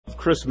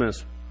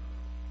Christmas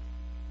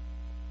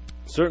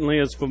certainly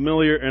is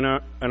familiar in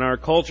our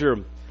culture,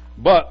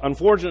 but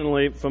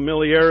unfortunately,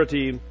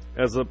 familiarity,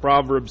 as the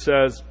proverb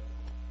says,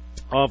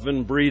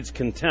 often breeds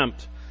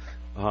contempt.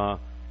 And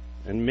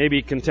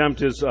maybe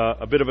contempt is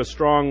a bit of a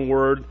strong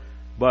word,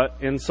 but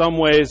in some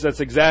ways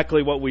that's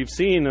exactly what we've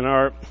seen in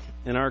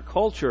our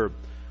culture,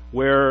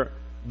 where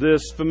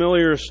this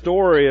familiar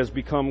story has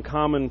become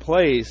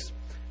commonplace,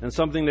 and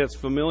something that's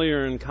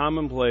familiar and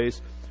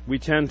commonplace we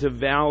tend to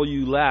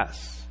value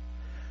less.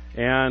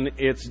 And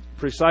it's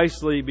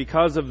precisely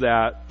because of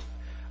that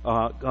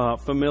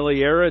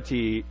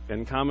familiarity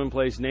and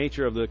commonplace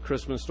nature of the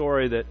Christmas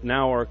story that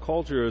now our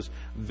culture is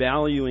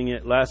valuing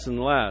it less and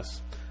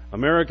less.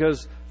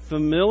 America's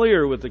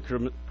familiar with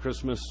the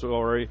Christmas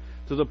story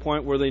to the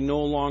point where they no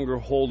longer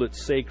hold it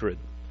sacred.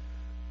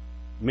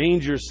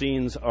 Manger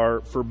scenes are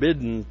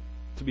forbidden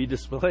to be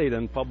displayed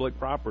on public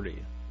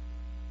property.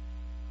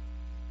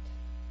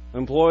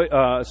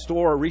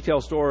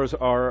 Retail stores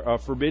are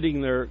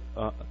forbidding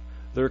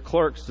their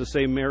clerks to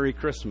say Merry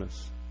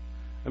Christmas.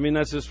 I mean,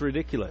 that's just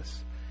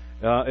ridiculous.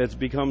 It's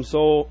become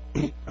so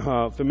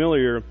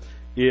familiar,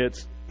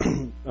 it's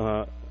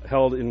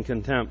held in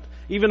contempt.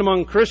 Even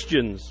among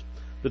Christians,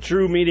 the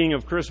true meaning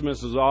of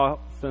Christmas is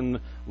often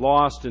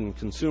lost in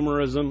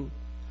consumerism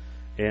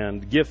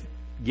and gift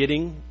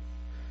getting.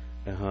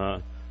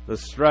 The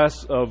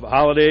stress of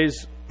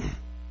holidays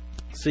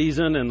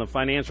season and the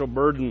financial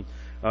burden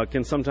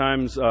can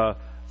sometimes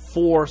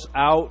force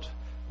out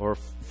of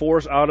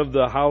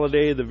the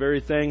holiday the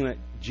very thing that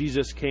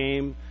Jesus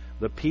came,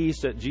 the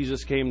peace that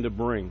Jesus came to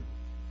bring.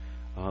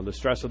 The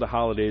stress of the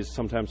holidays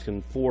sometimes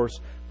can force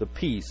the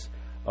peace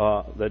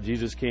that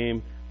Jesus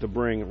came to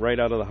bring right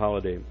out of the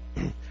holiday.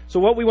 So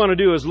what we want to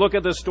do is look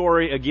at this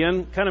story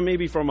again, kind of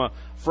maybe from a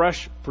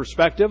fresh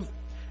perspective,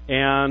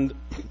 and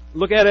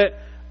look at it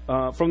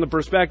from the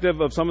perspective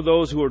of some of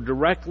those who are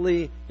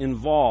directly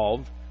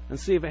involved, and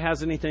see if it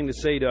has anything to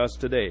say to us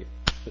today.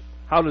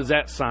 How does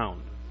that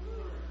sound?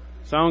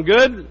 Sound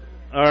good?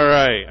 All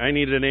right, I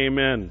need an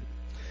amen.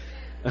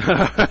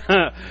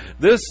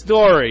 This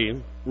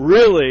story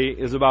really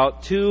is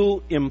about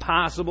two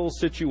impossible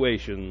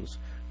situations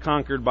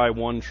conquered by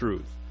one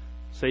truth.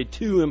 Say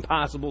two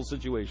impossible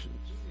situations.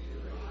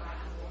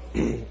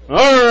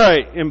 All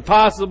right,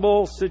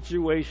 impossible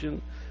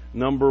situation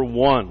number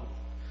one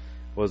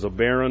was a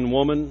barren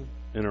woman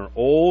in her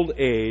old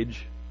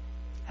age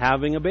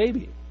having a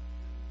baby.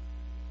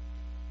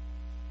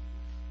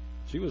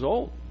 She was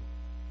old.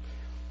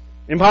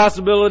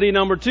 Impossibility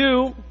number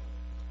two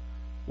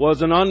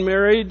was an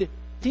unmarried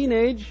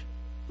teenage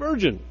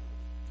virgin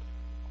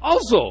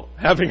also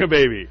having a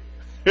baby.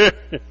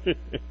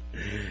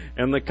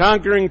 And the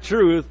conquering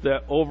truth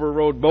that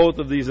overrode both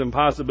of these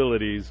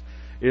impossibilities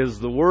is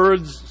the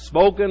words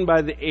spoken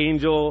by the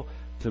angel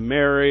to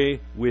Mary: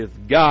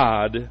 with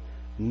God,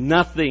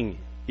 nothing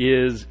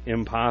is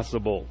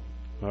impossible.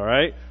 All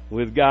right?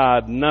 With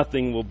God,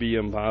 nothing will be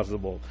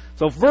impossible.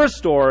 So first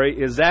story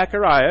is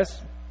Zacharias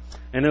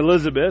and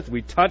Elizabeth.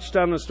 We touched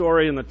on the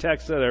story in the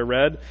text that I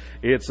read.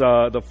 It's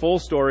the full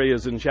story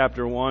is in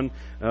chapter 1,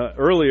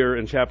 earlier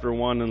in chapter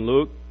 1 in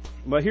Luke.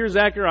 But here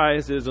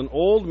Zacharias is an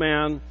old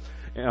man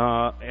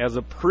as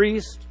a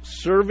priest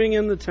serving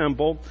in the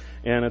temple,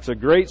 and it's a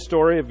great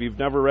story. If you've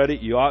never read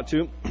it, you ought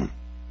to.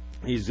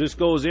 He just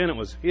goes in. It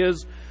was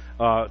his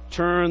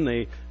turn.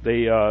 They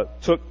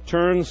took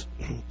turns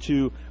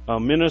to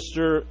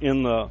minister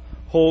in the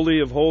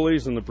Holy of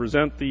Holies and to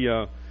present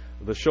the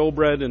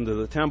showbread into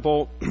the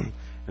temple.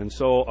 And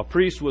so a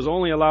priest was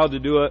only allowed to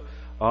do it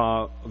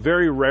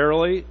very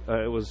rarely.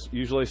 It was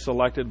usually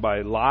selected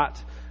by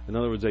lot. In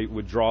other words, they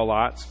would draw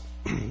lots.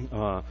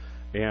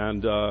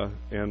 And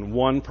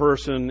one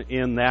person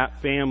in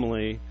that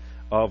family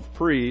of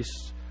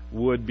priests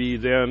would be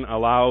then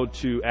allowed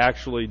to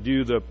actually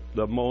do the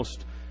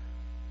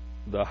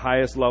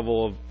highest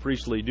level of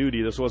priestly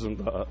duty. This wasn't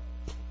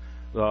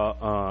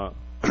the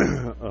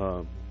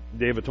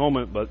Day of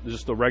Atonement, but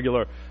just the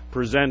regular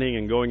presenting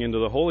and going into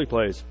the holy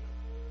place.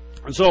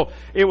 And so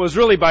it was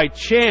really by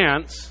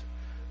chance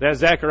that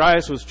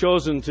Zacharias was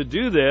chosen to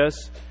do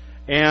this,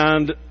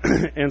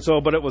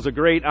 but it was a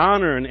great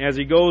honor. And as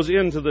he goes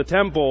into the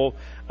temple,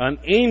 an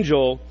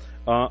angel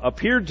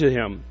appeared to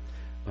him.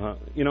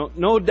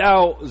 No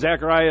doubt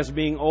Zacharias,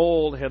 being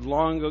old, had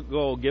long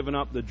ago given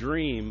up the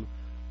dream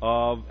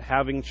of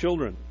having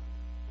children.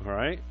 All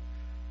right?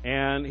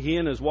 And he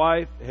and his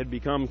wife had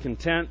become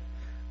content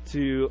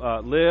to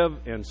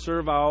live and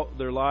serve out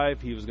their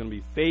life. He was going to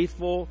be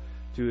faithful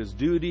to his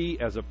duty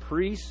as a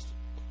priest,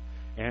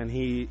 and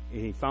he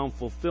found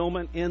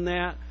fulfillment in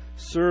that,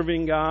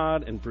 serving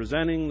God and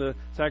presenting the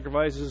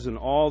sacrifices and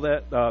all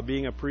that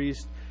being a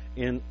priest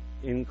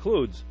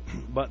includes.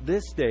 But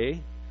this day,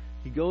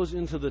 he goes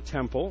into the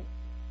temple.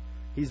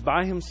 He's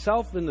by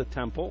himself in the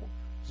temple.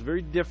 It's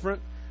very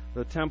different.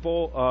 The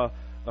temple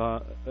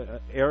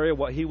area,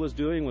 what he was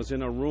doing was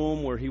in a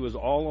room where he was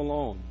all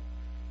alone.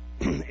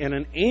 And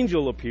an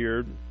angel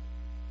appeared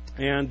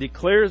and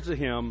declares to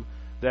him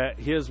that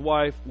his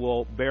wife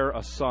will bear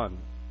a son.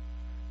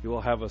 He will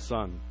have a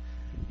son.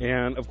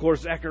 And, of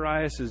course,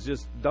 Zacharias is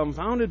just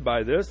dumbfounded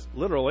by this,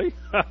 literally.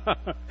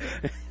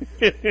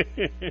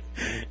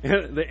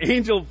 And the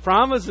angel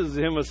promises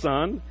him a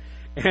son,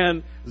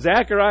 and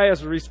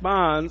Zacharias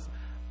responds,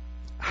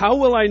 "How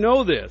will I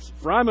know this?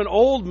 For I'm an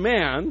old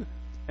man,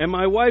 and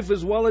my wife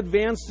is well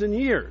advanced in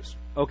years."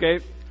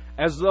 Okay?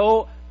 As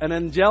though an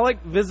angelic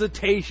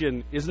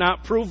visitation is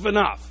not proof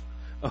enough.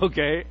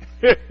 Okay?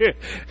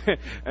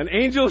 An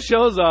angel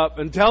shows up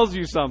and tells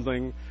you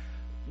something.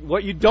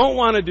 What you don't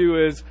want to do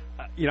is,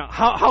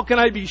 how can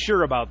I be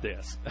sure about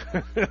this?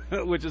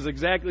 Which is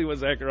exactly what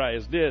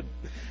Zacharias did.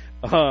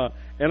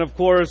 And of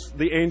course,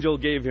 the angel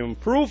gave him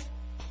proof.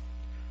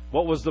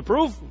 What was the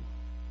proof?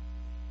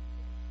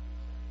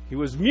 He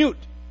was mute.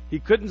 He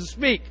couldn't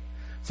speak.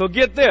 So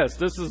get this.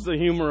 This is the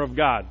humor of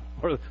God,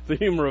 or the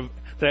humor of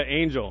that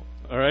angel.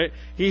 All right?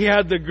 He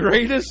had the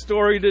greatest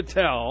story to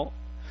tell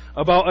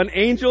about an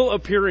angel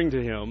appearing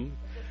to him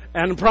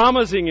and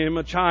promising him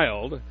a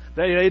child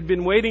that he had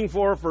been waiting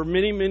for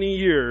many, many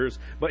years,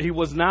 but he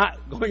was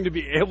not going to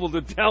be able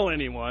to tell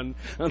anyone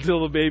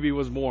until the baby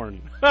was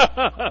born.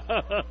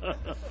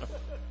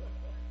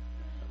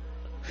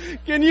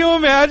 Can you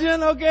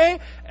imagine? Okay,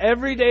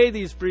 every day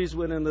these priests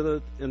went into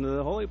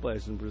the holy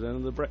place and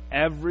presented the bread.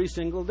 Every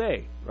single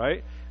day,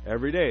 right?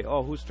 Every day.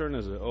 Oh, whose turn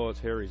is it? Oh, it's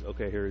Harry's.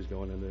 Okay, Harry's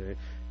going in there.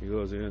 He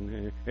goes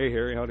in. Hey,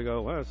 Harry, how'd it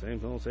go? Well,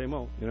 same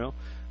old.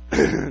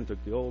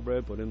 Took the old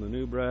bread, put in the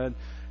new bread.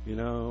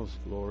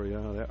 Glory,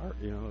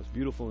 it's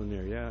beautiful in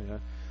there. Yeah.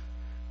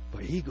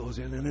 But he goes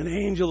in and an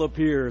angel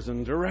appears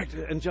and direct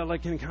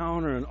angelic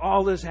encounter and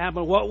all this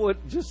happened.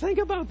 Just think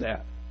about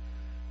that.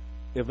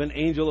 If an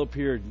angel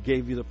appeared,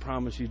 gave you the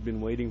promise you'd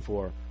been waiting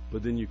for,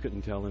 but then you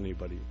couldn't tell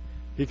anybody.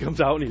 He comes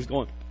out and he's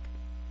going,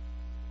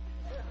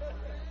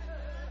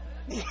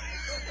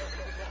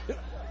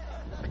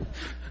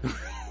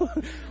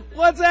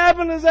 what's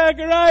happened to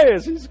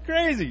Zacharias? He's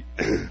crazy.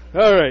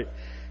 All right.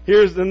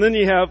 And then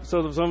you have,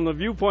 from the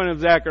viewpoint of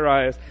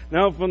Zacharias,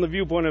 now from the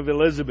viewpoint of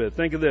Elizabeth,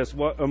 think of this,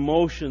 what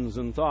emotions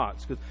and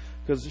thoughts,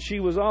 because she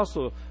was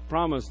also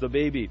promised a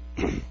baby.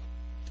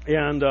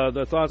 And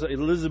the thoughts that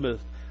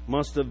Elizabeth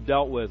must have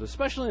dealt with,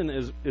 especially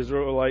in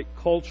Israelite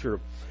culture,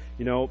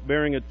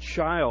 bearing a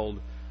child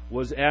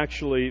was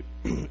actually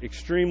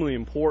extremely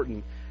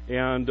important.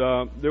 And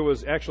there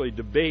was actually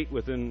debate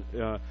within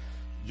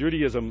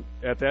Judaism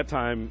at that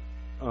time,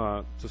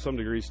 to some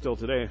degree still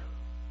today,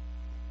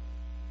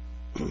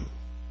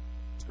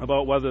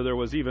 about whether there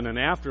was even an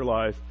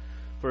afterlife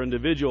for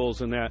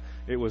individuals, and that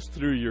it was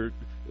through your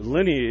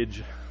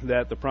lineage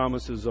that the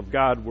promises of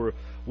God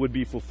would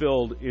be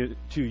fulfilled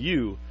to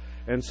you.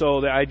 And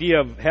so the idea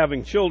of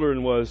having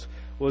children was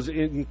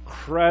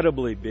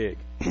incredibly big,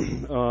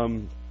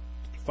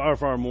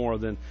 far more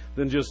than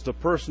just the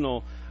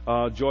personal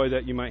joy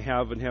that you might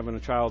have in having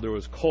a child. There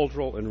was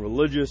cultural and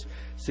religious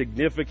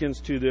significance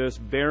to this.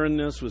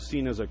 Barrenness was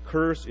seen as a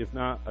curse, if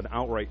not an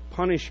outright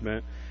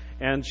punishment.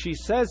 And she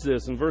says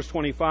this in verse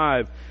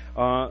 25,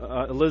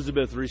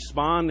 Elizabeth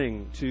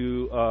responding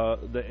to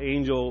the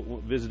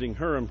angel visiting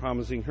her and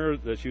promising her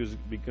that she was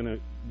going to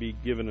be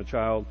given a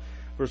child.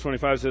 Verse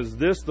 25 says,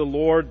 "This the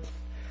Lord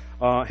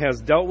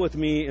has dealt with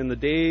me in the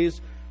days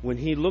when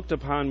he looked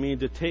upon me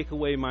to take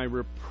away my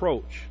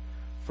reproach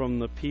from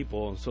the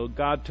people." And so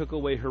God took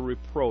away her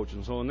reproach.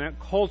 And so in that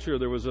culture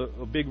there was a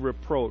big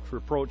reproach.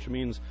 Reproach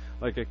means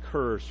like a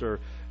curse, or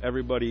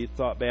everybody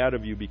thought bad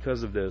of you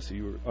because of this.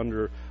 You were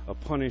under a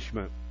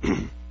punishment.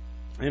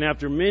 And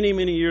after many,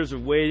 many years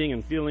of waiting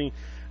and feeling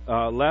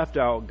left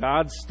out,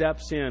 God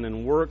steps in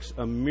and works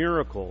a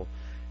miracle,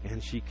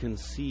 and she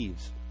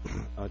conceives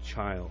a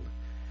child.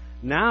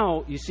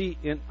 Now, you see,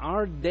 in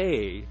our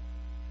day,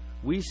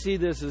 we see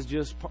this as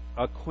just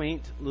a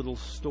quaint little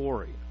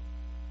story.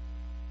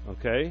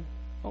 Okay?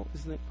 Oh,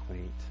 isn't it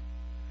quaint?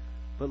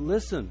 But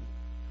listen,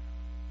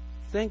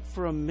 think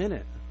for a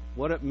minute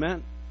what it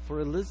meant for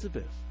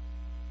Elizabeth,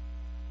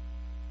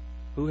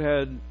 who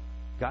had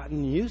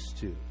gotten used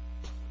to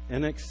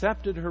and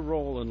accepted her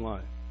role in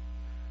life,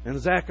 and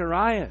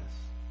Zacharias,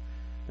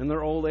 in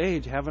their old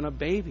age, having a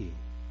baby.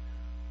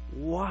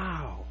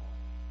 Wow!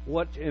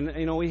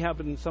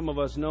 Some of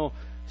us know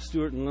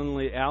Stuart and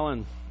Lindley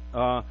Allen,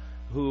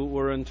 who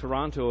were in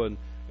Toronto,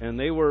 and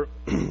they were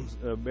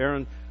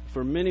barren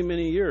for many,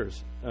 many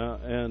years.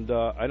 And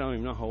I don't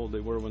even know how old they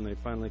were when they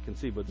finally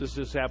conceived, but this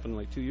just happened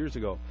like 2 years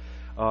ago.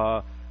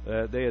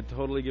 They had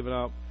totally given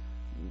up,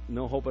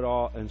 no hope at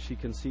all, and she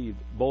conceived.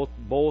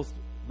 Both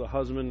the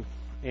husband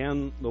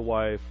and the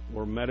wife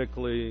were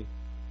medically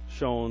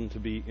shown to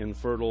be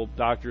infertile.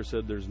 Doctor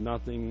said there's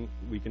nothing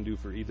we can do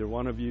for either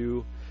one of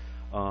you.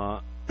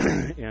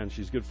 And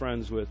she's good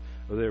friends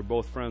they're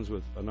both friends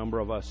with a number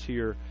of us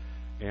here.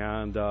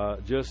 And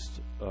just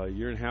a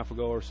year and a half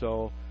ago or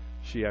so,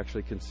 she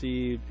actually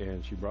conceived,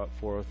 and she brought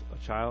forth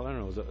a child. I don't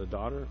know, was it a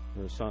daughter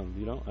or a son?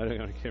 You know, I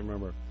can't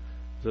remember.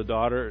 It was a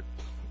daughter,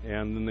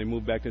 and then they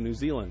moved back to New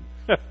Zealand,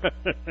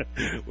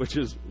 which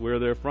is where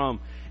they're from.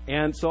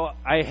 And so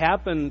I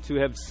happen to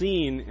have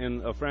seen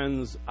in a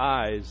friend's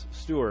eyes,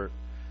 Stuart,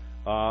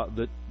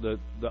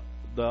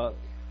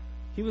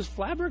 he was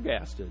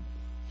flabbergasted.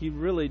 he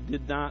really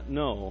did not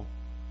know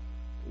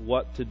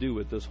what to do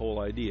with this whole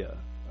idea,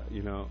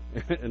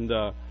 and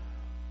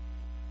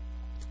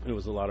it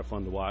was a lot of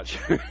fun to watch.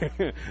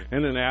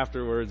 And then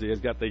afterwards, they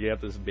got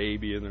this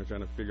baby, and they're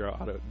trying to figure out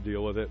how to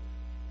deal with it,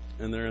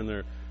 and they're in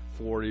their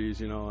 40s,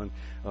 and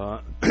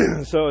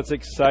so it's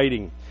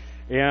exciting.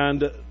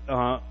 And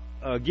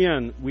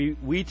again,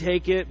 we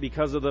take it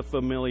because of the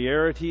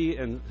familiarity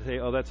and say,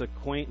 oh, that's a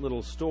quaint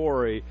little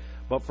story.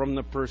 But from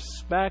the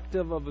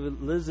perspective of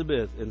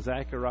Elizabeth and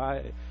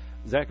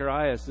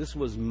Zacharias, this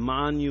was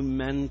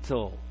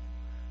monumental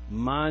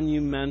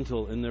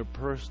in their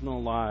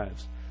personal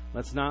lives.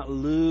 Let's not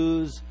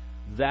lose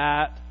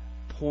that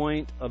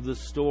point of the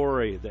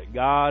story, that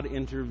God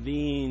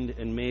intervened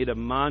and made a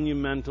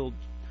monumental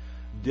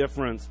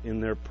difference in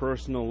their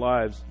personal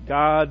lives.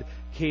 God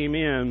came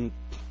in,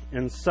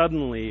 and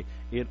suddenly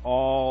it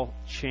all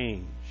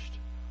changed.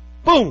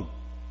 Boom!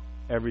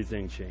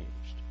 Everything changed.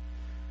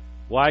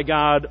 Why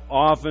God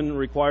often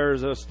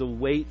requires us to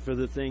wait for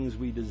the things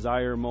we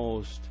desire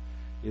most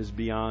is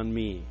beyond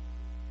me.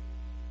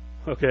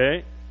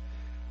 Okay?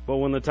 But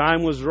when the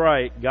time was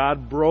right,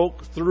 God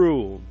broke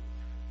through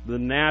the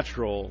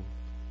natural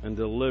and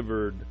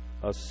delivered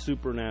a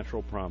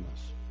supernatural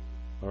promise.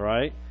 All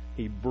right?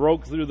 He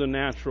broke through the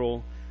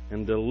natural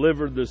and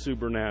delivered the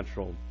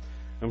supernatural.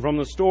 And from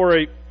the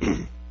story,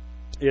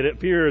 it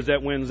appears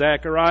that when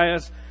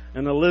Zacharias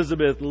and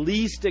Elizabeth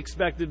least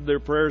expected their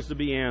prayers to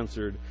be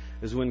answered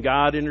is when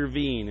God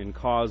intervened and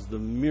caused the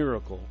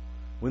miracle.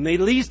 When they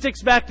least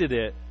expected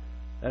it,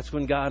 that's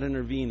when God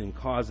intervened and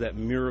caused that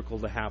miracle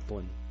to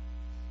happen.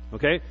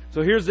 Okay?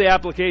 So here's the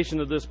application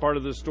of this part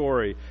of the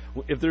story.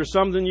 If there's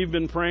something you've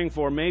been praying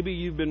for, maybe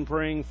you've been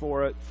praying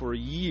for it for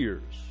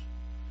years.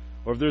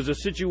 Or if there's a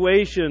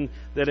situation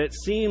that it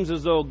seems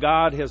as though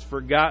God has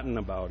forgotten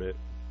about it.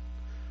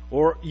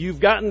 Or you've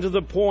gotten to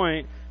the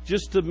point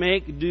just to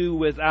make do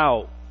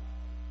without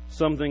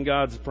something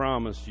God's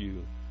promised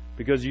you,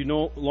 because you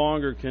no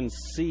longer can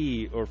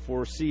see or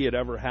foresee it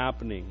ever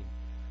happening.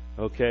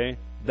 Okay?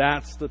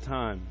 That's the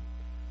time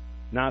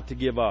not to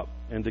give up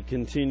and to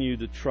continue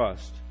to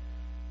trust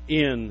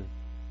in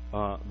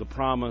the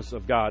promise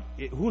of God.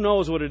 Who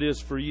knows what it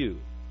is for you?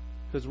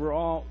 Because we're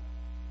all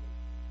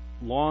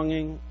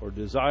longing or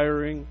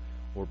desiring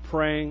or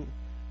praying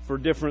for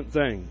different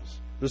things.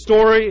 The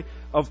story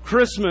of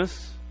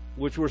Christmas,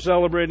 which we're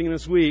celebrating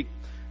this week,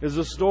 is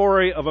the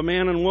story of a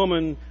man and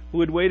woman who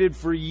had waited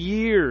for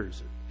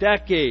years,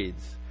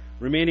 decades,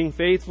 remaining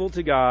faithful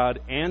to God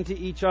and to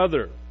each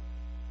other.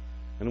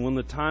 And when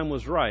the time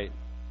was right,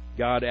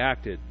 God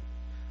acted.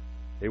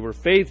 They were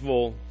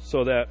faithful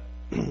so that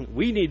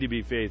we need to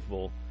be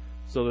faithful,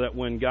 so that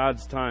when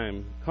God's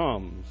time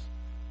comes,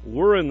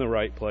 we're in the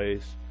right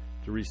place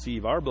to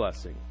receive our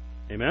blessing.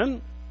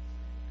 Amen?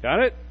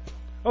 Got it?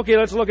 Okay,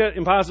 let's look at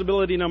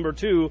impossibility number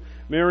 2,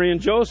 Mary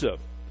and Joseph.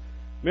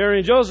 Mary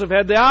and Joseph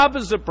had the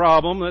opposite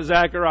problem that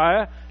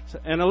Zachariah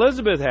and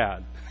Elizabeth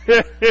had.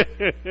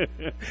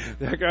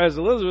 Zacharias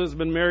and Elizabeth has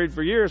been married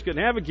for years,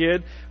 couldn't have a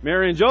kid.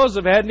 Mary and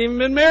Joseph hadn't even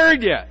been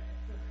married yet.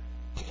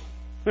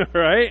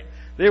 Right?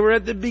 They were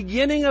at the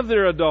beginning of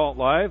their adult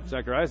life.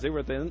 Zacharias, they were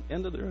at the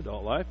end of their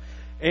adult life.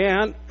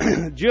 And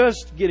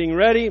just getting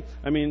ready.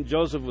 I mean,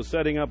 Joseph was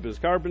setting up his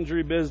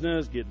carpentry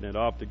business, getting it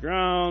off the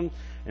ground,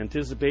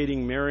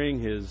 anticipating marrying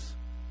his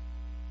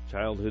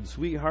childhood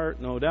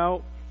sweetheart, no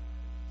doubt.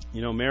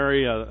 You know,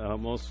 Mary,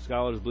 most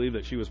scholars believe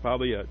that she was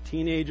probably a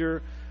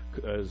teenager,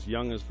 as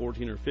young as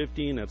 14 or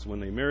 15. That's when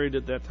they married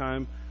at that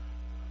time.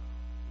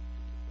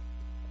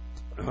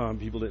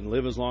 People didn't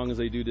live as long as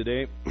they do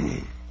today.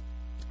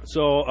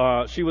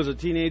 So she was a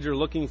teenager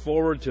looking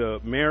forward to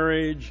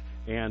marriage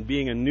and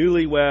being a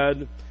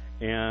newlywed.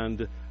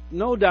 And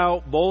no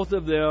doubt both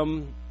of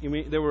them, I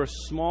mean, they were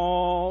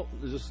small,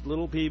 just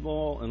little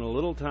people in a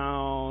little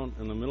town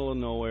in the middle of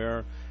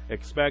nowhere,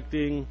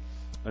 expecting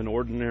an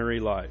ordinary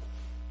life.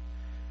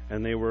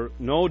 And they were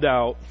no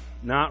doubt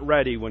not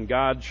ready when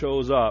God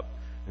shows up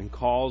and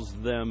calls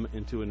them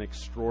into an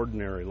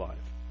extraordinary life.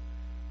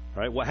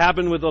 Right? What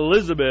happened with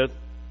Elizabeth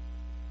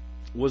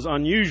was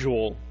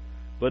unusual,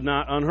 but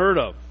not unheard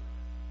of.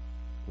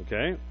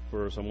 Okay?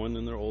 For someone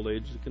in their old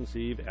age to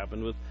conceive. It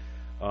happened with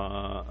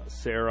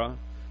Sarah,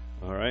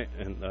 all right,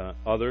 and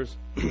others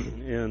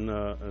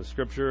in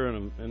Scripture,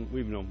 and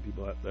we've known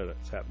people that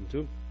it's happened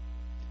to.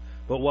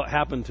 But what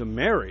happened to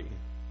Mary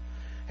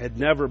had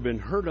never been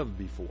heard of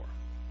before.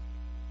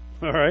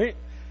 All right?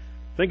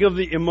 Think of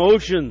the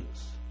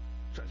emotions.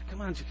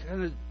 Come on,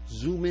 kind of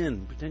zoom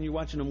in. Pretend you're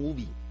watching a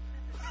movie.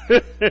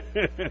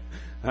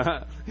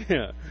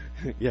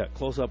 Yeah,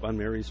 close up on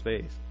Mary's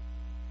face.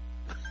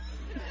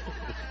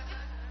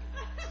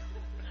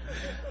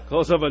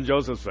 Close up on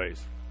Joseph's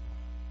face.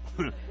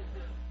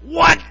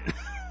 What?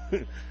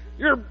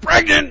 You're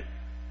pregnant!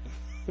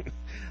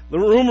 The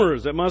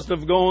rumors that must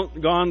have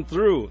gone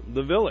through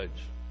the village.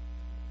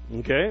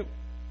 Okay?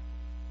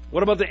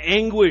 What about the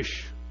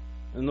anguish?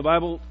 And the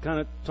Bible kind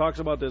of talks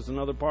about this in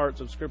other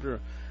parts of Scripture,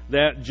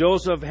 that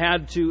Joseph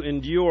had to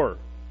endure.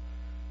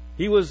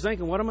 He was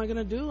thinking, what am I going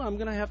to do? I'm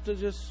going to have to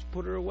just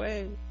put her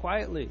away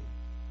quietly.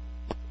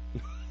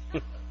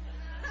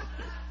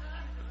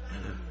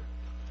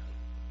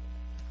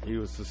 He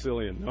was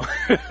Sicilian. No.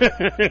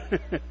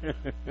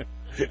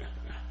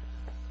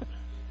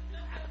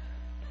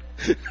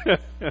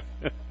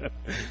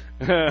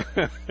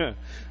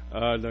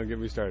 Don't get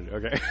me started.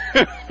 Okay.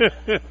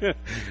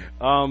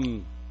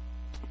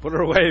 Put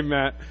her away,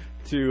 Matt.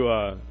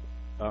 To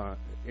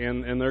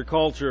in their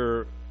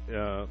culture,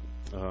 the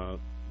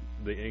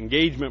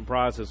engagement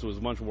process was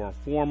much more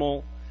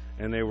formal,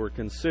 and they were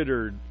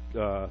considered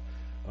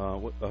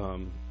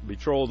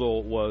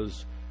betrothal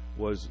was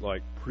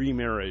like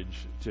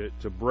pre-marriage.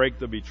 To break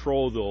the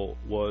betrothal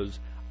was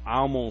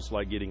almost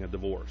like getting a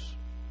divorce.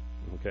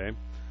 Okay,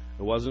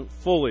 it wasn't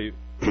fully,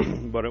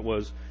 but it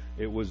was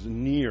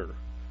near.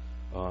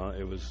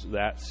 It was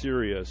that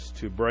serious.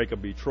 To break a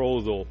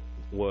betrothal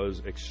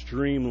was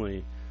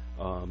extremely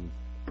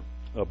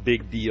a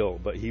big deal.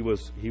 But he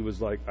was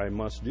like, I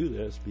must do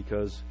this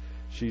because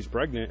she's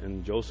pregnant,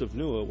 and Joseph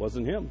knew it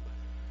wasn't him.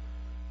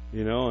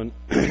 You know, and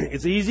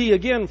it's easy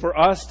again for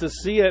us to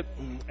see it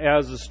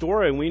as a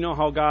story, and we know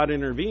how God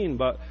intervened.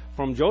 But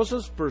from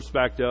Joseph's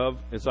perspective,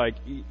 it's like,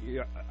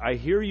 I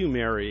hear you,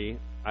 Mary.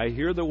 I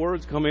hear the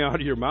words coming out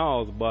of your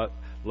mouth, but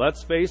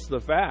let's face the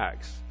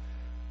facts.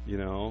 You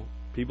know,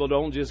 people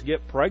don't just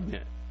get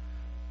pregnant.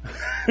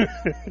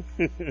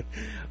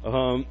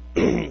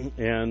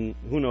 And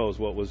who knows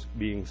what was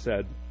being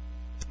said.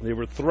 They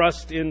were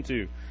thrust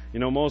into, you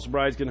know, most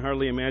brides can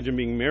hardly imagine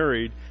being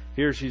married.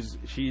 Here she's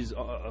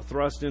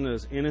thrust into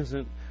this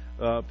innocent,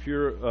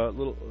 pure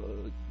little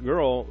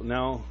girl,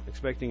 now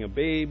expecting a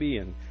baby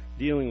and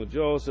dealing with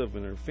Joseph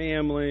and her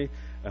family,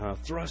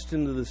 thrust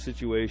into the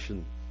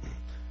situation.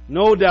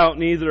 No doubt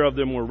neither of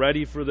them were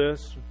ready for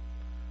this.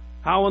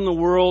 How in the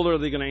world are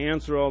they going to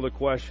answer all the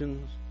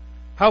questions?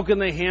 How can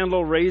they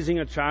handle raising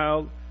a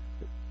child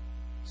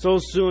so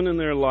soon in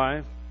their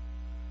life?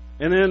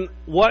 And then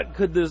what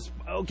could this,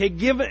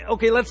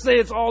 let's say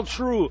it's all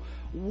true.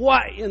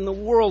 What in the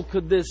world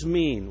could this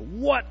mean?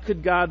 What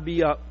could God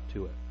be up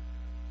to it?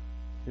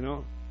 You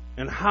know?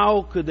 And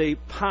how could they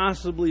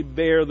possibly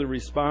bear the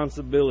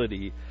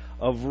responsibility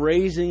of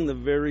raising the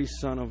very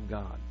Son of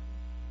God?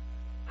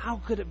 How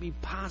could it be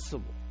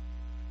possible?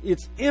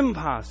 It's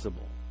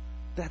impossible.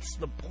 That's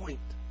the point.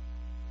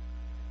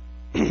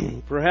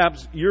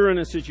 Perhaps you're in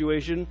a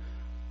situation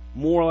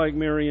more like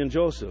Mary and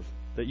Joseph,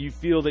 that you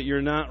feel that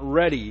you're not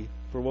ready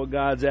for what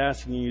God's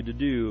asking you to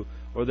do,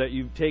 or that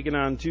you've taken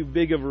on too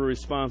big of a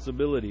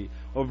responsibility.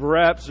 Or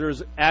perhaps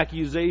there's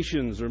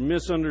accusations or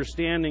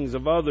misunderstandings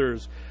of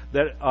others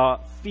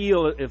that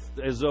feel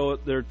as though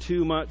they're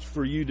too much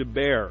for you to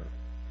bear.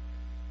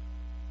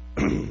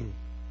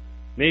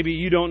 Maybe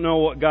you don't know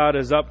what God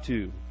is up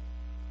to,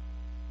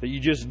 that you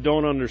just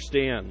don't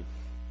understand.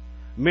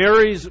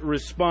 Mary's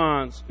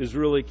response is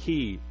really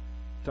key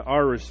to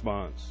our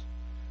response.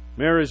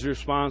 Mary's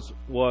response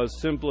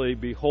was simply,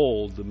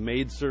 "Behold, the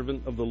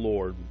maidservant of the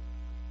Lord.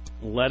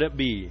 Let it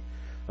be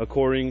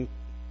according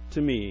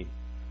to me.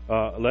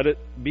 Let it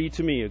be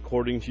to me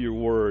according to your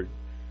word."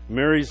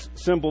 Mary's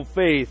simple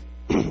faith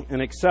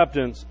and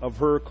acceptance of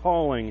her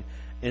calling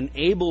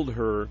enabled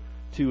her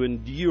to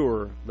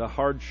endure the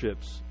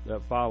hardships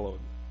that followed.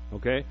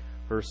 Okay?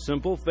 Her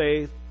simple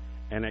faith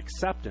and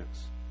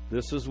acceptance.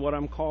 This is what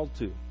I'm called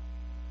to.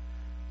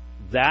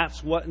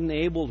 That's what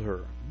enabled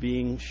her,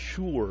 being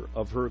sure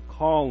of her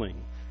calling,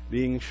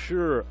 being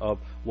sure of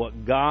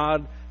what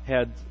God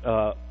had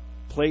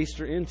placed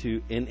her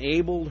into,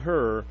 enabled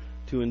her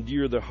to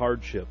endure the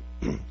hardship.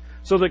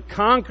 So the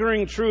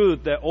conquering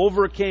truth that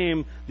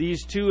overcame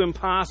these two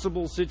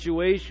impossible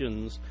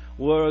situations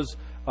was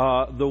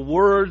the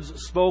words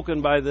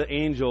spoken by the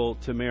angel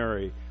to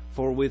Mary.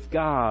 For with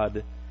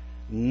God,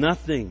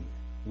 nothing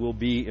will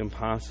be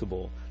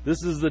impossible.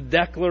 This is the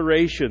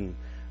declaration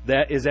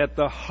that is at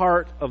the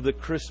heart of the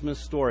Christmas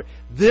story.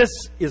 This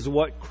is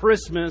what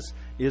Christmas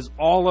is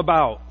all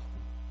about.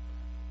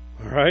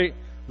 All right?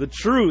 The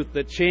truth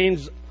that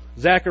changed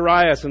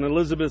Zacharias and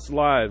Elizabeth's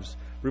lives,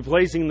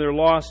 replacing their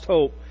lost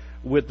hope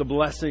with the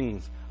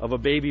blessings of a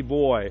baby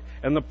boy,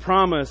 and the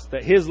promise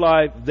that his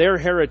life, their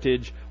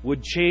heritage,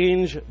 would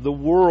change the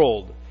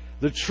world.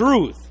 The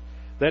truth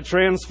that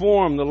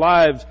transformed the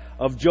lives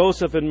of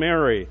Joseph and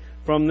Mary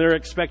from their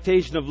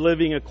expectation of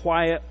living a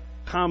quiet,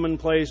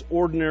 commonplace,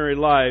 ordinary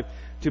life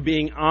to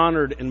being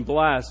honored and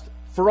blessed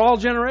for all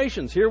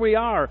generations. Here we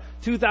are,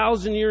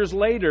 2,000 years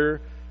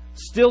later,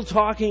 still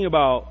talking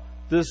about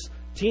this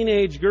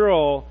teenage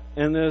girl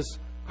and this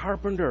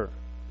carpenter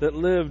that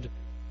lived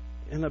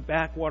in a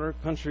backwater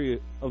country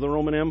of the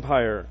Roman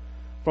Empire.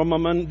 From a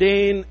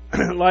mundane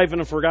life in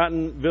a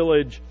forgotten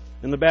village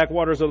in the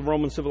backwaters of the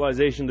Roman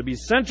civilization to be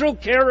central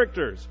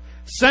characters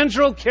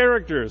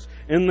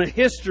in the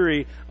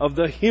history of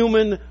the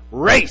human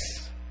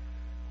race.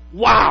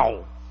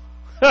 Wow!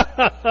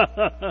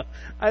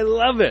 I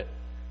love it.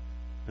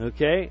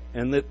 Okay?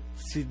 And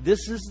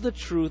this is the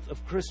truth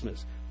of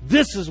Christmas.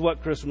 This is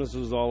what Christmas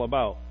is all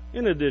about,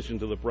 in addition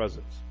to the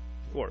presents,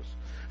 of course.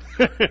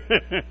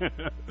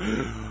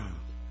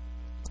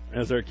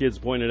 As our kids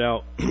pointed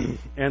out.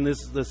 And this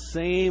is the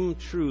same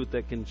truth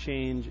that can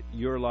change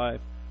your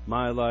life,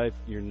 my life,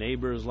 your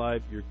neighbor's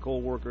life, your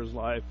co-worker's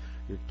life,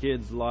 your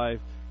kid's life,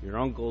 your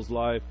uncle's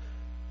life,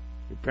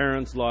 your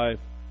parents' life.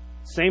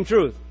 Same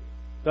truth.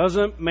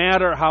 Doesn't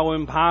matter how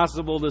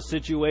impossible the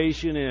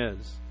situation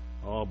is.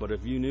 Oh, but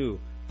if you knew,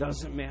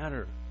 doesn't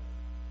matter.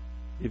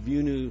 If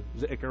you knew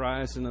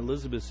Zacharias and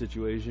Elizabeth's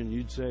situation,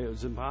 you'd say it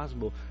was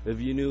impossible.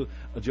 If you knew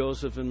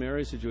Joseph and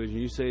Mary's situation,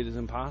 you'd say it is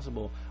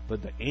impossible.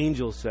 But the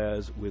angel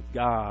says, with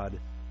God,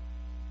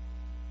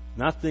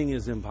 nothing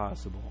is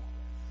impossible.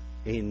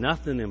 Ain't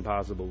nothing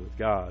impossible with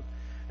God.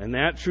 And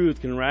that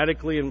truth can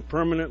radically and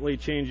permanently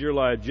change your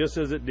life, just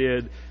as it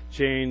did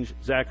change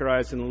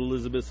Zacharias and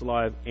Elizabeth's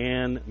life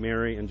and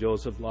Mary and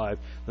Joseph's life.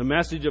 The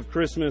message of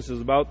Christmas is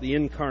about the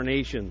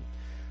incarnation.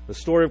 The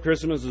story of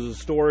Christmas is a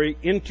story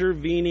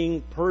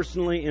intervening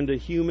personally into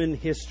human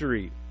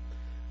history.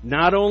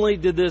 Not only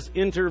did this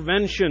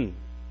intervention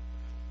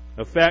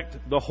affect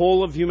the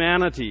whole of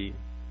humanity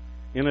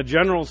in a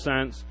general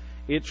sense,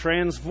 it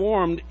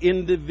transformed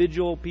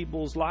individual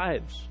people's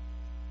lives,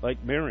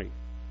 like Mary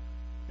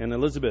and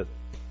Elizabeth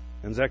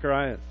and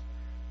Zacharias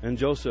and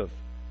Joseph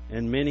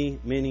and many,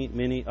 many,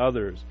 many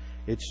others.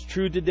 It's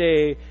true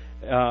today.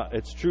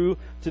 It's true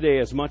today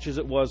as much as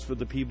it was for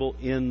the people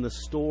in the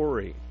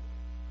story.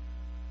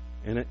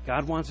 And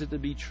God wants it to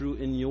be true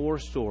in your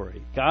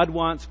story. God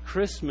wants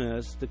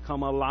Christmas to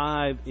come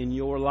alive in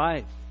your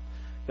life.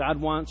 God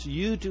wants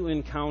you to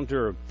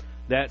encounter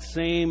that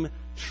same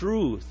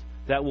truth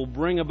that will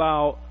bring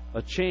about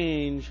a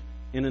change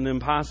in an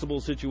impossible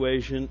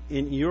situation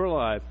in your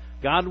life.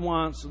 God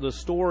wants the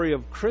story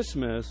of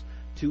Christmas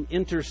to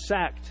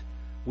intersect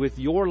with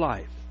your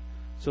life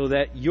so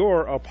that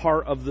you're a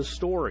part of the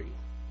story.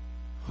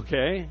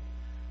 Okay?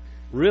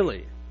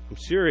 Really. I'm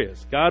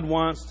serious. God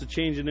wants to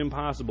change an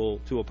impossible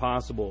to a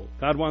possible.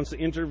 God wants to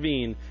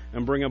intervene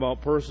and bring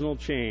about personal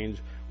change,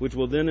 which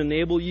will then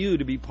enable you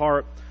to be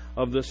part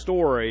of the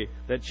story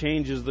that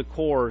changes the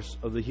course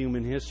of the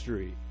human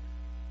history.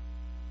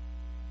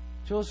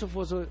 Joseph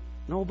was a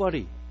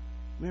nobody.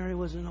 Mary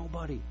was a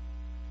nobody.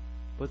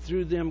 But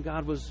through them,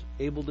 God was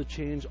able to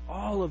change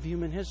all of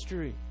human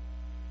history.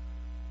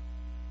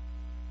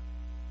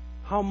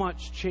 How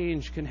much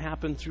change can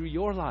happen through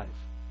your life?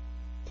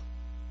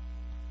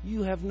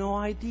 You have no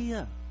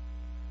idea,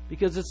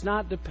 because it's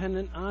not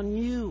dependent on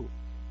you.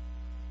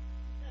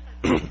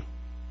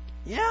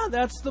 Yeah,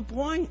 that's the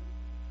point.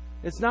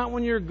 It's not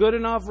when you're good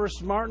enough or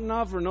smart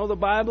enough or know the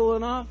Bible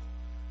enough.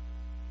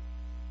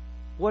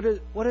 What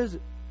is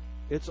it?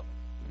 It's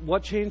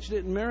what changed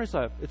it in Mary's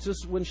life. It's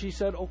just when she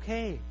said,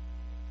 okay,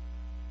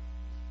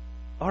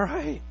 all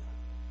right,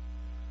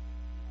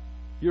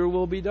 your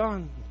will be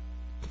done.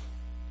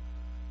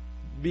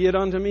 Be it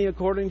unto me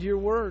according to your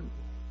word.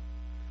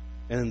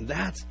 And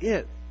that's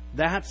it.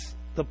 That's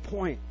the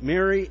point.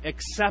 Mary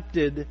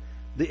accepted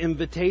the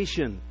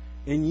invitation.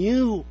 And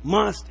you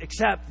must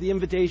accept the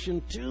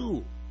invitation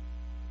too.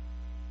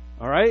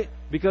 All right?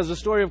 Because the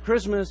story of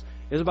Christmas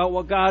is about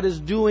what God is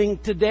doing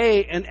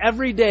today and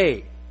every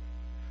day.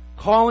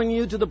 Calling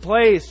you to the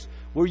place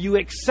where you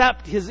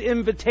accept His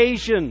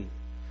invitation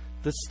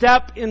to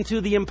step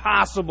into the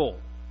impossible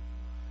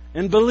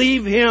and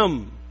believe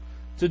Him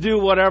to do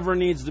whatever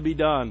needs to be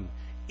done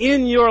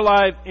in your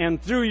life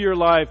and through your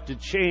life to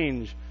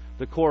change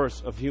the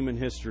course of human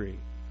history.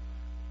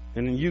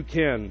 And you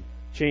can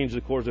change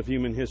the course of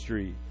human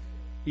history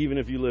even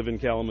if you live in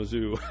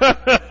Kalamazoo.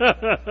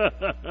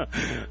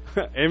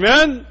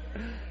 Amen?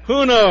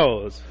 Who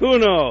knows? Who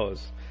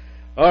knows?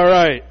 All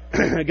right.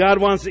 God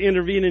wants to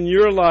intervene in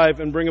your life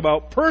and bring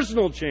about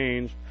personal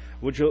change,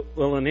 which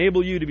will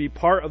enable you to be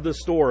part of the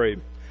story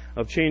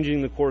of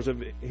changing the course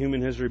of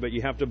human history, but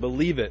you have to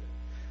believe it.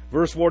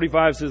 Verse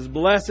 45 says,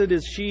 "Blessed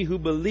is she who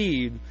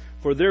believed,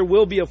 for there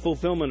will be a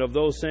fulfillment of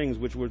those things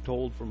which were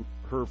told from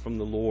her from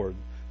the Lord."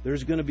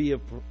 There's going to be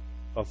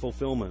a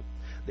fulfillment.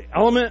 The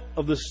element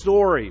of the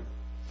story,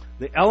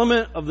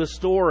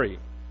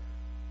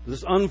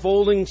 this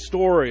unfolding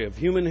story of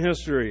human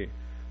history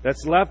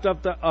that's left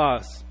up to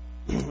us,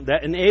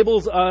 that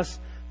enables us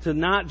to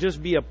not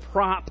just be a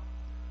prop,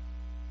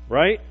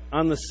 right,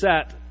 on the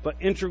set, but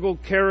integral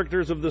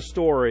characters of the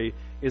story,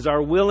 is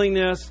our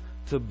willingness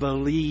to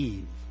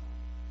believe.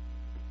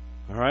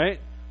 All right?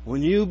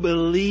 When you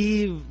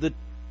believe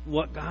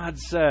what God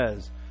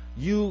says,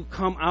 you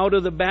come out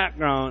of the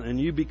background and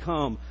you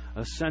become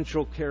a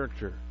central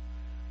character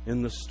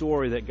in the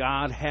story that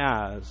God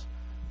has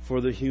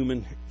for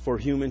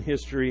human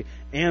history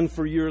and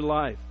for your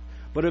life.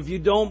 But if you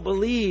don't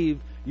believe,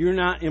 you're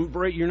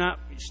not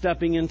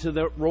stepping into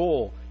that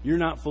role. You're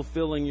not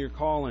fulfilling your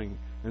calling.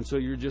 And so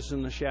you're just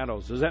in the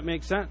shadows. Does that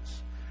make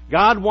sense?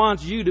 God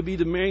wants you to be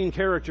the main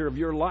character of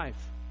your life.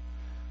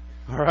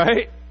 All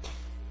right?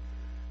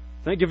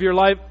 Think of your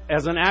life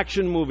as an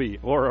action movie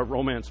or a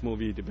romance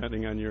movie,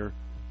 depending on your...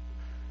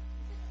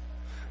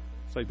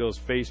 It's like those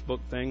Facebook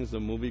things, the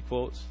movie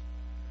quotes.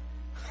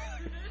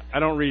 I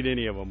don't read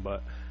any of them,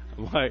 but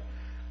I'm like,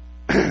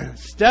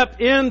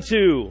 step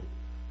into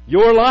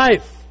your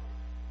life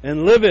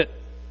and live it.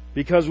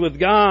 Because with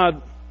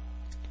God,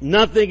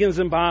 nothing is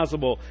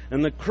impossible.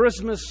 And the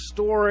Christmas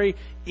story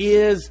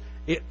is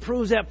it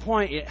proves that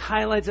point. It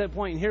highlights that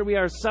point. And here we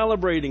are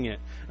celebrating it.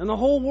 And the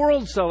whole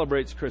world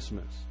celebrates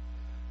Christmas.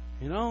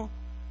 You know?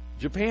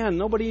 Japan,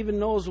 nobody even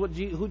knows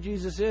who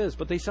Jesus is,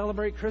 but they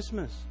celebrate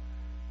Christmas.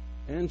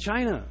 And in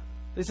China,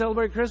 they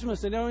celebrate Christmas.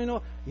 They don't even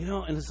know. You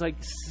know, and it's like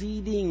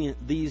seeding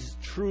these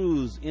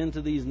truths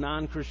into these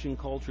non-Christian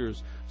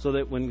cultures so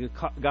that when the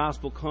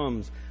gospel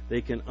comes, they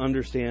can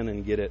understand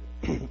and get it.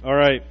 All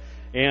right.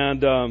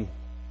 And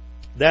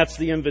that's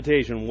the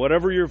invitation.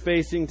 Whatever you're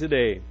facing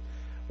today,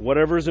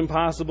 whatever is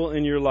impossible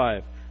in your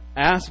life,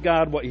 ask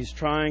God what He's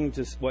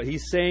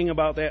saying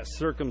about that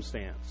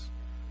circumstance.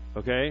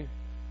 Okay?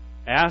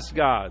 Ask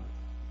God.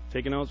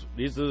 Taking notes.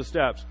 These are the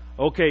steps.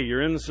 Okay,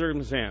 you're in the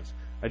circumstance.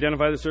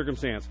 Identify the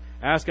circumstance.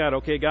 Ask God,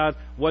 okay, God,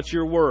 what's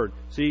your word?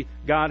 See,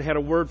 God had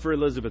a word for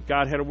Elizabeth.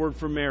 God had a word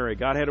for Mary.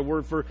 God had a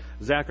word for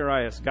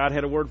Zacharias. God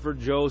had a word for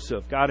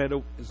Joseph. God had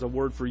a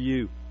word for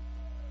you.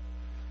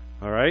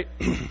 All right?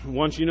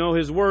 Once you know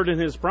His word and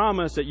His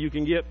promise that you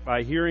can get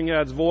by hearing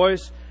God's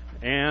voice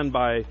and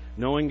by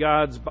knowing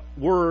God's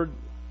word,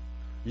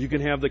 you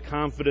can have the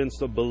confidence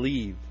to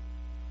believe.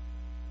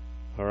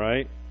 All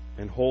right?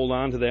 And hold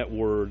on to that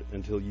word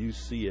until you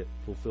see it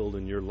fulfilled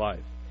in your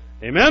life.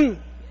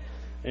 Amen?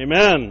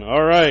 Amen.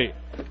 All right.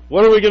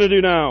 What are we going to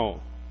do now?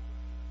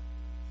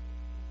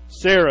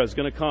 Sarah's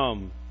going to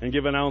come and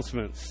give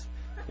announcements.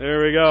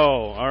 There we go.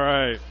 All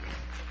right.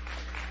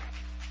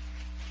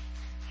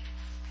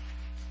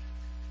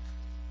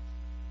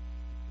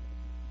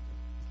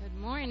 Good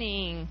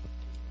morning.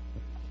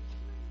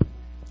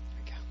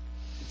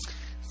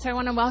 So I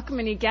want to welcome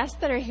any guests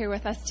that are here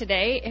with us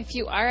today. If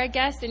you are a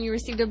guest and you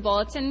received a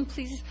bulletin,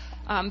 please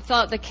fill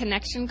out the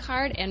connection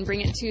card and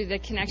bring it to the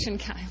connection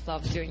counter. I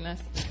love doing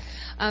this.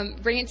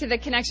 Bring it to the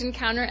connection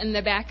counter in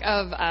the back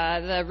of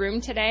the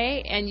room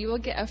today, and you will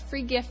get a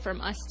free gift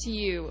from us to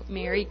you.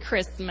 Merry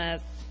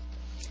Christmas.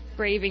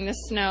 Braving the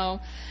snow.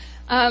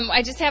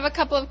 I just have a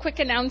couple of quick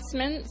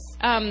announcements.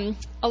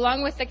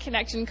 Along with the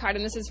connection card,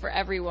 and this is for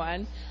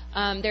everyone,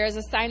 there is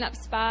a sign-up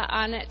spot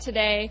on it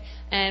today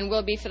and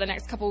will be for the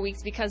next couple of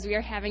weeks because we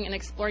are having an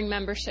Exploring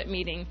Membership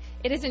meeting.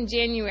 It is in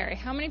January.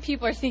 How many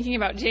people are thinking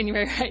about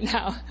January right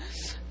now?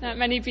 Not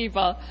many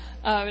people.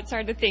 It's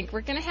hard to think.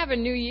 We're going to have a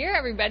new year,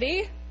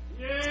 everybody.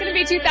 It's going to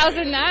be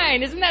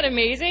 2009. Isn't that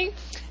amazing?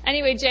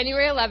 Anyway,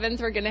 January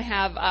 11th, we're going to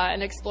have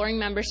an Exploring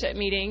Membership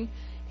meeting.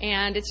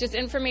 And it's just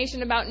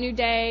information about New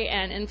Day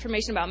and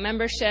information about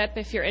membership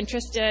if you're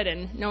interested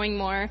in knowing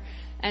more.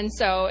 And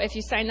so if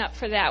you sign up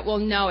for that, we'll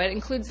know. It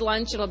includes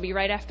lunch. It'll be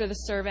right after the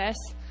service.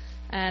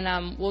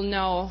 And we'll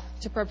know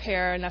to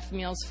prepare enough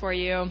meals for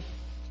you.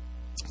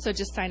 So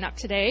just sign up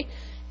today.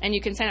 And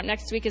you can sign up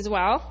next week as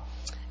well.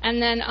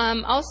 And then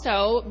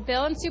also,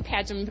 Bill and Sue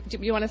Padgham, do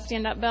you want to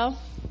stand up, Bill?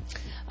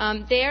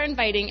 They are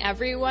inviting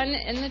everyone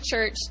in the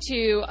church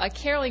to a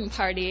caroling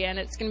party. And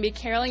it's going to be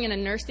caroling in a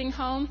nursing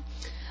home.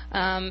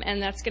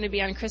 And that's going to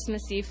be on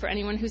Christmas Eve. For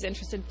anyone who's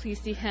interested,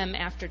 please see him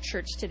after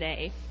church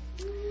today.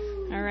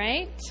 All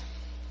right.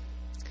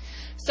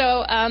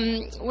 So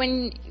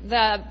when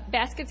the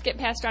baskets get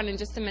passed around in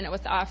just a minute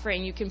with the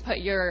offering, you can put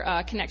your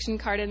connection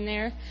card in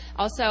there.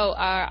 Also,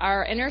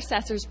 our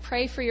intercessors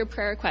pray for your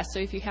prayer requests. So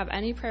if you have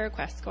any prayer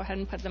requests, go ahead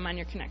and put them on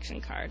your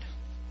connection card.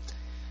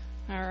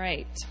 All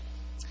right.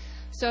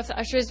 So if the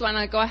ushers want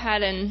to go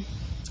ahead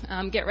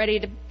and get ready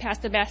to pass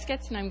the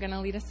baskets, and I'm going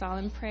to lead us all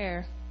in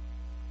prayer.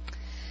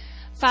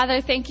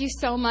 Father, thank you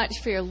so much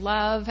for your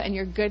love and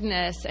your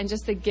goodness and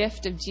just the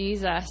gift of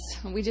Jesus.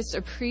 We just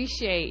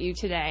appreciate you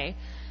today.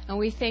 And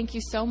we thank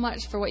you so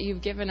much for what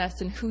you've given us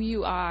and who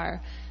you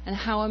are and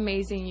how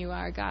amazing you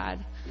are,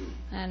 God.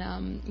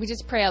 And we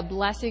just pray a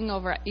blessing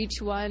over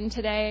each one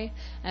today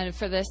and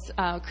for this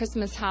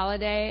Christmas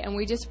holiday. And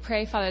we just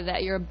pray, Father,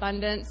 that your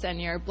abundance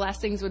and your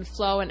blessings would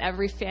flow in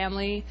every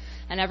family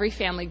and every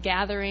family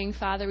gathering.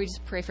 Father, we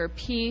just pray for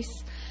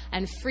peace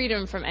and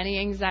freedom from any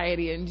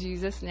anxiety in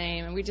Jesus'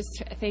 name. And we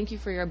just thank you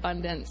for your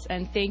abundance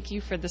and thank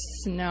you for the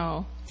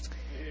snow.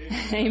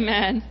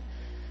 Amen.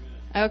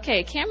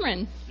 Okay,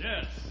 Cameron.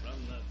 Yes,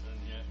 I'm not done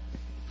yet.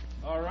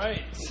 All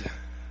right.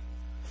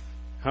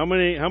 How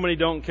many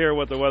don't care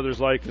what the weather's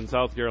like in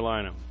South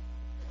Carolina?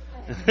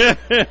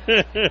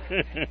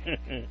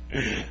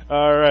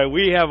 All right,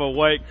 we have a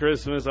white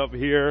Christmas up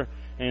here,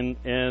 and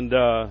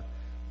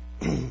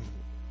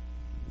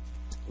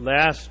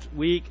last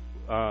week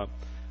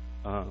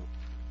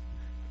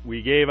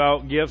we gave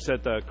out gifts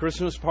at the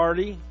Christmas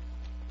party.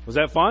 Was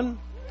that fun?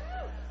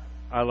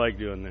 I like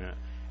doing that.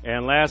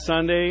 And last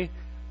Sunday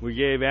we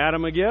gave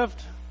Adam a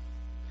gift.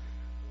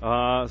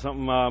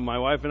 Something my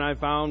wife and I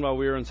found while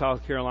we were in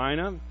South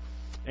Carolina.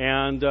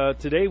 And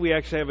today we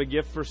actually have a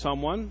gift for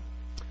someone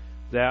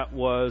that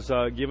was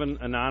given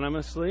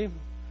anonymously.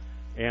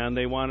 And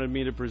they wanted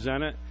me to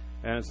present it.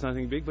 And it's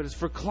nothing big, but it's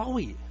for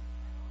Chloe.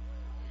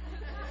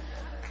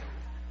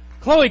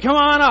 Chloe, come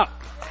on up.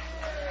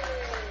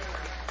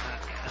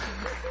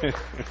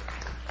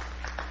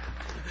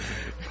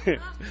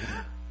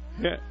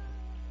 Yeah.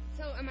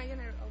 So am I going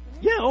to open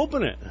it? Yeah,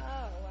 open it. Oh,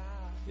 wow.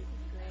 This is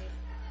great.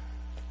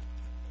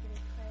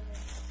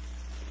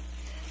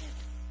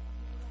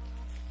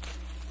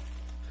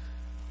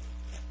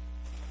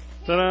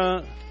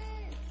 Ta-da!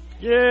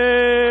 Yay!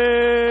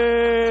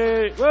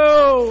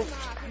 Whoa!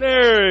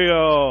 There you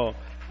go.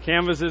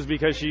 Canvases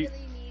because I really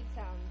need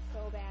some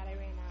so bad I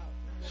ran out.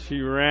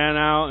 she ran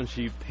out and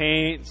she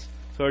paints.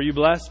 So are you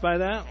blessed by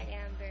that? I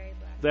am very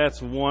blessed. That's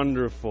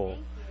wonderful.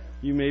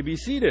 You may be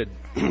seated.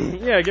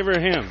 Yeah, give her a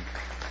hand.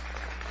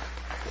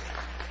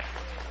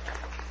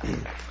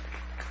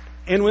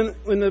 And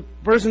when the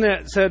person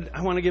that said,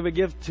 I want to give a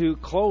gift to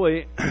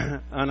Chloe,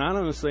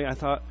 anonymously, I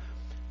thought,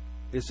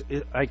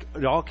 it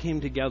all came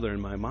together in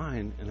my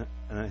mind.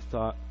 And I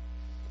thought,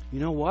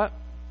 you know what?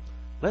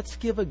 Let's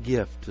give a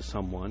gift to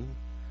someone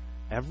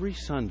every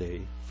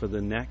Sunday for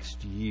the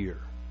next year.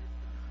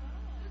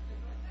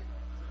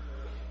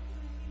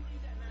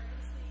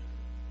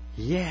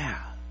 Yeah.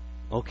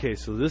 Okay,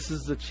 so this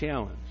is the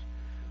challenge.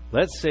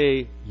 Let's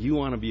say you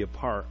want to be a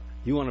part.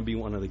 You want to be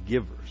one of the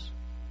givers.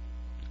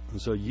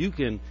 And so you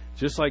can,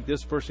 just like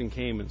this person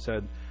came and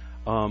said,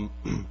 I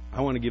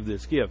want to give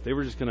this gift. They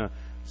were just going to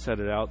set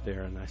it out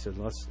there. And I said,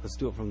 let's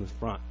do it from the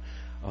front.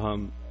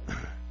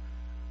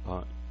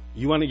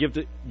 You want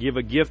to give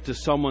a gift to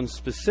someone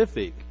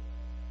specific.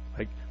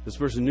 Like this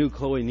person knew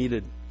Chloe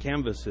needed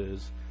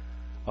canvases.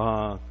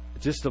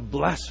 Just to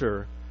bless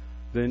her.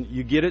 Then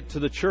you get it to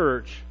the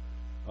church,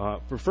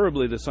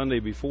 preferably the Sunday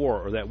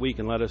before or that week,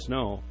 and let us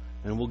know.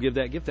 And we'll give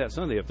that gift that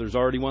Sunday. If there's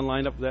already one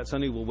lined up for that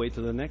Sunday, we'll wait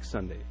till the next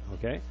Sunday.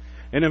 Okay?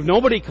 And if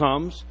nobody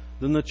comes,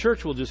 then the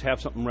church will just have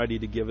something ready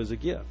to give as a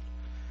gift.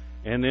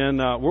 And then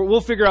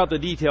we'll figure out the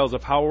details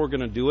of how we're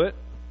going to do it.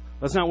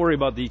 Let's not worry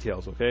about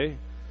details, okay?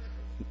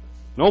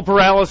 No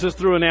paralysis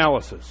through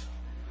analysis.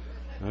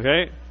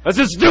 Okay? Let's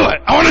just do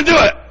it. I want to do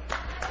it.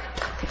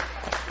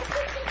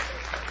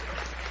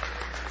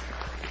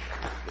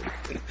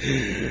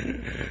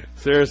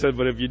 Sarah said,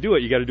 but if you do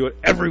it, you got to do it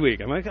every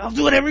week. I'm like, I'll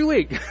do it every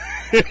week.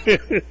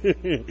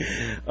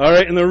 All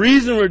right, and the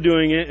reason we're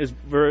doing it is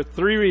for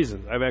 3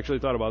 reasons. I've actually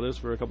thought about this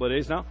for a couple of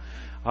days now.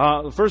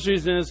 The first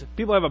reason is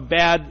people have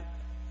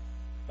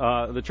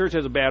the church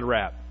has a bad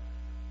rap.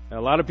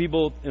 A lot of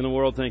people in the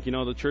world think,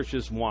 the church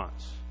just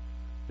wants.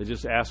 They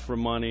just ask for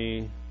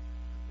money.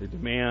 They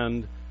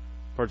demand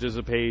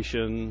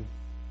participation.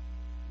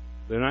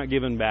 They're not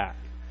giving back.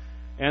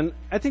 And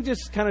I think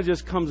this kind of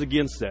just comes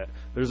against that.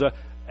 There's an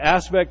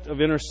aspect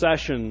of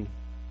intercession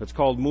that's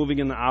called moving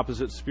in the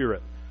opposite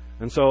spirit.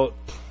 And so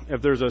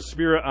if there's a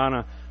spirit on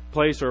a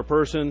place or a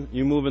person,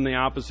 you move in the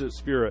opposite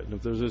spirit. And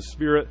if there's a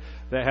spirit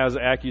that has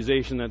an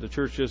accusation that the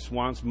church just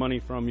wants money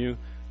from you,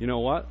 you know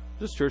what?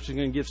 This church is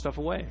going to give stuff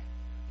away.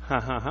 Ha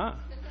ha ha.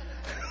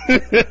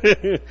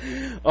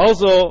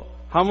 Also,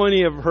 how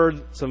many have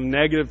heard some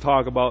negative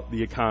talk about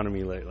the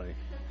economy lately?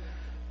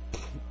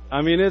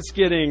 I mean, it's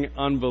getting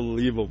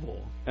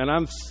unbelievable. And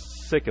I'm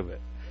sick of it.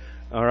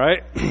 All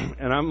right?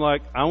 And I'm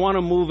like, I want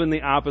to move in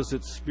the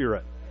opposite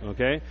spirit.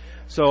 Okay?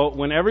 So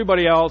when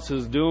everybody else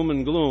is doom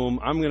and gloom,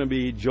 I'm going to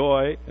be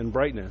joy and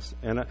brightness.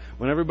 And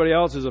when everybody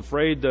else is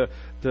afraid to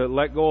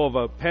let go of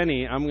a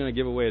penny, I'm going to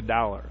give away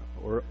 $1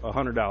 or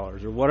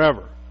 $100 or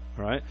whatever.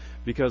 All right?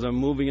 Because I'm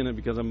moving in it,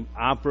 because I'm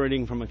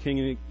operating from a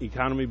king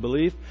economy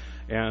belief.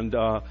 And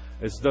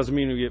it doesn't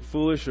mean we get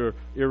foolish or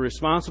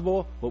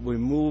irresponsible, but we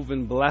move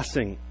in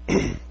blessing.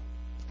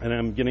 And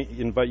I'm going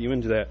to invite you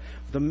into that.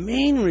 The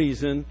main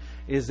reason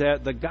is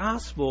that the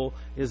gospel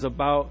is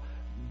about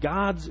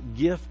God's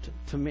gift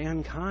to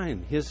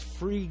mankind, His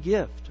free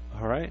gift.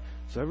 All right?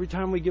 So every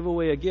time we give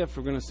away a gift,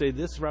 we're going to say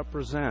this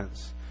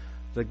represents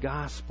the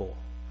gospel.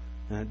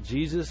 That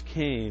Jesus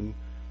came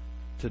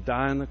to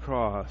die on the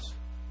cross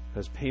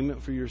as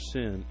payment for your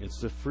sin.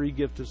 It's the free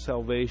gift of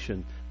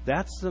salvation.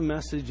 That's the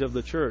message of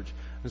the church.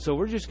 And so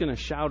we're just going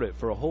to shout it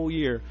for a whole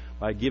year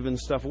by giving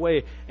stuff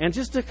away. And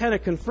just to kind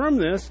of confirm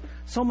this,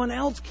 someone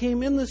else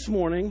came in this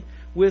morning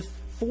with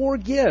 4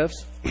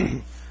 gifts.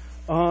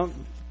 And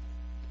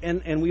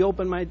we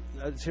opened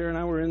Sarah and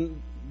I were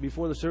in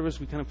before the service.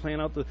 We kind of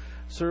plan out the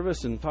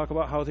service and talk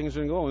about how things are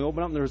going to go. And we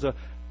open up and there was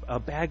a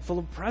bag full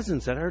of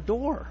presents at our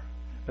door,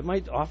 at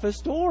my office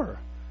door.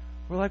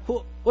 We're like,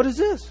 well, what is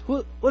this?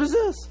 What is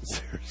this?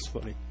 Sarah's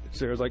funny.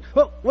 Sarah's like,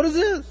 oh, what is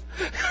this?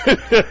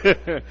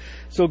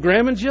 So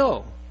Graham and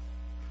Jill,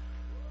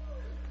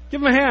 give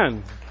them a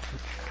hand.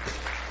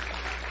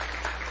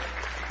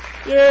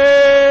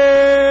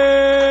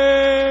 Yay!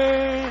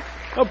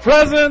 A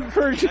present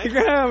for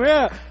Graham,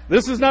 yeah.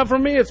 This is not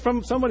from me, it's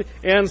from somebody.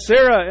 And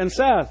Sarah and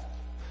Seth.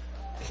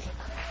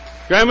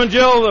 Graham and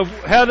Jill, the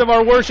head of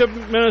our worship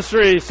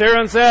ministry.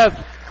 Sarah and Seth,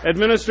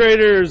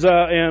 administrators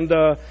and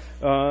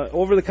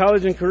over the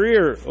college and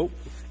career. Oh,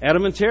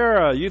 Adam and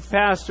Tara, youth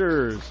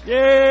pastors.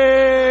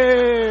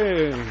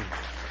 Yay!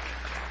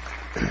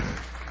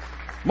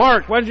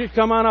 Mark, why don't you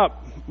come on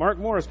up? Mark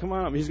Morris, come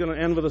on up. He's going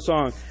to end with a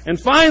song. And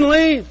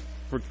finally,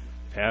 for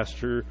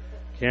Pastor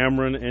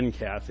Cameron and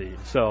Kathy.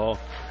 So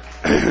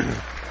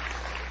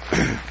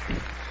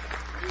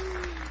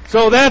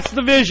that's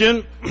the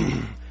vision.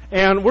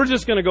 And we're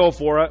just going to go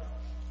for it.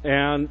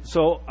 And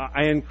so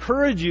I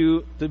encourage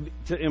you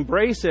to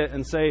embrace it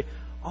and say,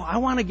 oh, I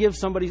want to give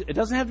somebody. It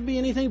doesn't have to be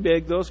anything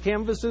big. Those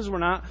canvases were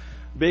not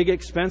big,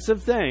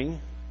 expensive thing.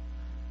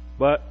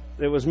 But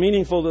that was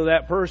meaningful to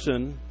that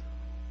person.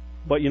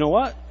 But you know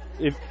what?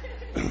 If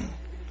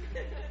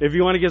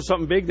you want to give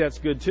something big, that's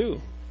good too.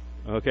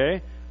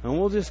 Okay? And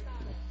we'll just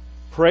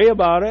pray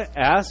about it,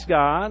 ask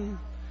God.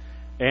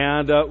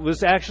 And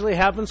this actually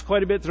happens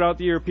quite a bit throughout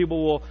the year.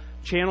 People will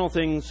channel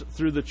things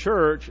through the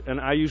church,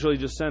 and I usually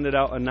just send it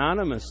out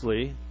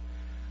anonymously.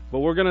 But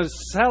we're going to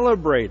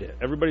celebrate it.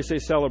 Everybody say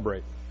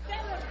celebrate.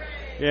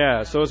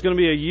 Yeah, so it's going to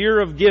be a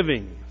year of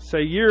giving.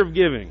 Say year of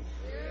giving.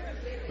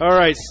 All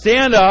right,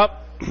 stand up.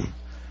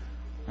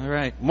 All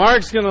right.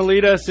 Mark's going to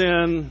lead us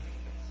in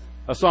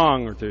a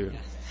song or two.